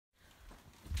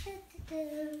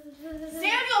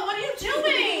Samuel, what are you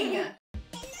doing?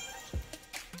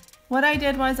 What I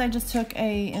did was I just took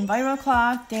a Enviro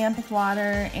cloth, damp with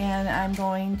water, and I'm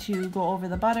going to go over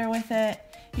the butter with it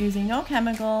using no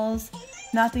chemicals,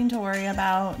 nothing to worry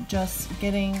about, just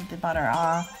getting the butter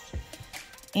off.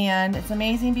 And it's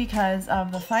amazing because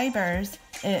of the fibers,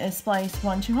 it is spliced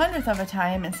 1/200th of a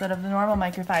time instead of the normal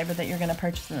microfiber that you're going to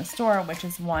purchase in the store, which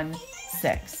is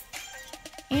 1/6.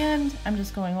 And I'm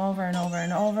just going over and over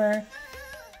and over,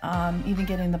 even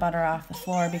getting the butter off the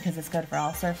floor because it's good for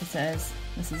all surfaces.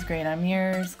 This is great on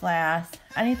mirrors, glass,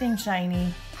 anything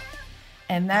shiny.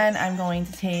 And then I'm going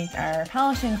to take our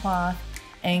polishing cloth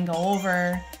and go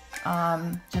over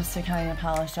just to kind of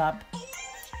polish up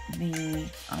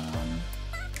the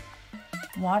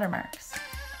watermarks.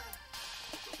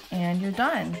 And you're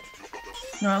done.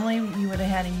 Normally you would have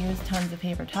had to use tons of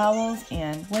paper towels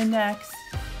and Windex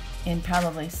and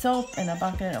probably soap and a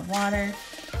bucket of water,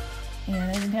 and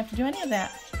I didn't have to do any of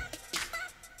that.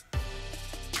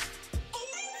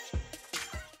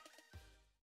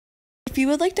 If you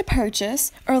would like to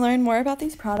purchase or learn more about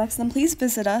these products, then please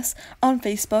visit us on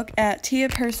Facebook at Tia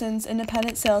Persons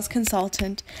Independent Sales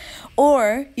Consultant,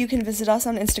 or you can visit us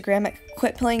on Instagram at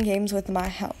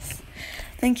Quitplayingameswithmyhealth.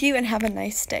 Thank you and have a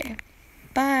nice day.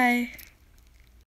 Bye.